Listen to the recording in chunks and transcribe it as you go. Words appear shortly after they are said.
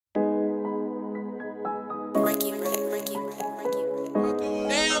Damn,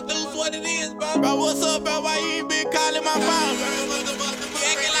 Deuce, what it is, bro? Bro, what's up, bro? Why you ain't been calling my phone, bro? You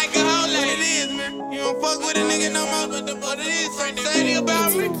acting like a hoe, like it is, man. You don't fuck with a nigga no more, but it is something say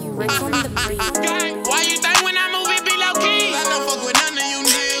about me. Why you think when I move it be low key? I don't fuck with none of you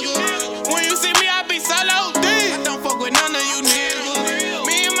niggas. When you see me, I be solo D. I don't fuck with none of you niggas.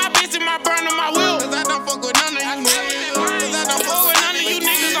 Me and my bitch and my burn on my wheel. Cause I don't fuck with none of you niggas. Cause I don't fuck with none of you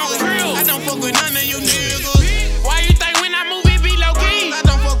niggas on real. I don't fuck with none of you niggas. Why you think when I move it be low key? I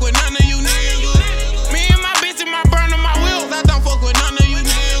don't fuck with none of you niggas. Me and my bitch and my burn on my wheel. I don't fuck with none of you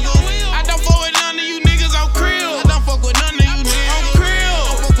niggas. I don't fuck with none of you niggas on krill. I don't fuck with none of you niggas on krill.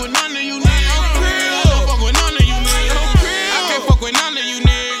 I don't fuck with none of you niggas on krill. I don't fuck with none of you niggas on krill. I can't fuck with none of you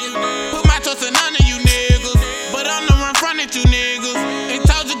niggas. Put my trust in none of you niggas. But I'm the run front at you niggas. And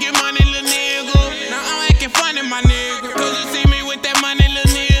told you get money, little nigga. Now I'm acting funny, my nigga. Cause you see me with that money,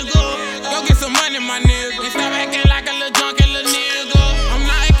 little nigga. Go get some money, my nigga. And stop acting like a little junkie, little nigga. I'm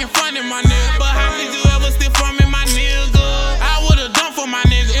not acting funny, my nigga. But how could you ever steal from me, my nigga? I would've done for my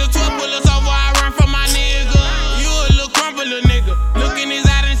nigga. If 12 bullets over, I run from my nigga. You a little crumple, little nigga. Look in his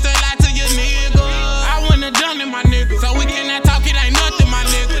eye and say lie to your nigga. I wouldn't have done it, my nigga. So we cannot talk, it ain't nothing, my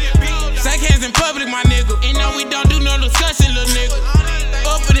nigga. Shake hands in public, my nigga. And no, we don't do no discussion, little nigga.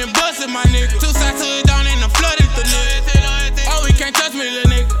 Up and bustin', my nigga. Two sides to it down and I'm flooded, the nigga. Oh, he can't touch me,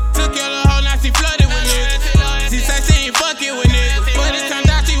 little nigga. Took your little hoe, now she flooded with niggas. She say she ain't fucking with niggas. But it turned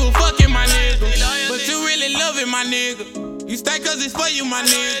out she was fucking my nigga. But you really love it, my nigga. You stay cause it's for you, my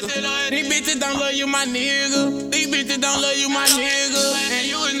nigga. These bitches don't love you, my nigga. These bitches don't love you, my nigga. And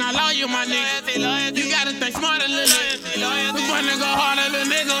you is not loyal, my nigga. You gotta think smarter, little